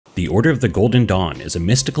The Order of the Golden Dawn is a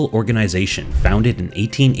mystical organization founded in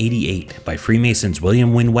 1888 by Freemasons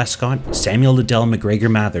William Wynne Westcott, Samuel Liddell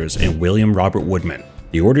McGregor Mathers, and William Robert Woodman.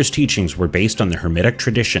 The Order's teachings were based on the Hermetic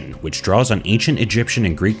tradition, which draws on ancient Egyptian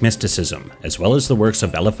and Greek mysticism, as well as the works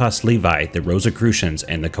of Eliphas Levi, the Rosicrucians,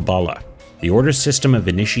 and the Kabbalah. The Order's system of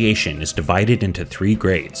initiation is divided into 3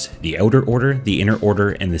 grades: the Outer Order, the Inner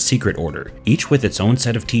Order, and the Secret Order, each with its own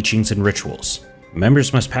set of teachings and rituals.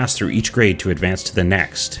 Members must pass through each grade to advance to the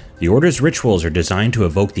next. The Order's rituals are designed to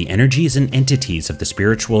evoke the energies and entities of the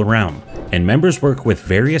spiritual realm, and members work with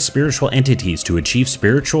various spiritual entities to achieve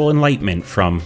spiritual enlightenment from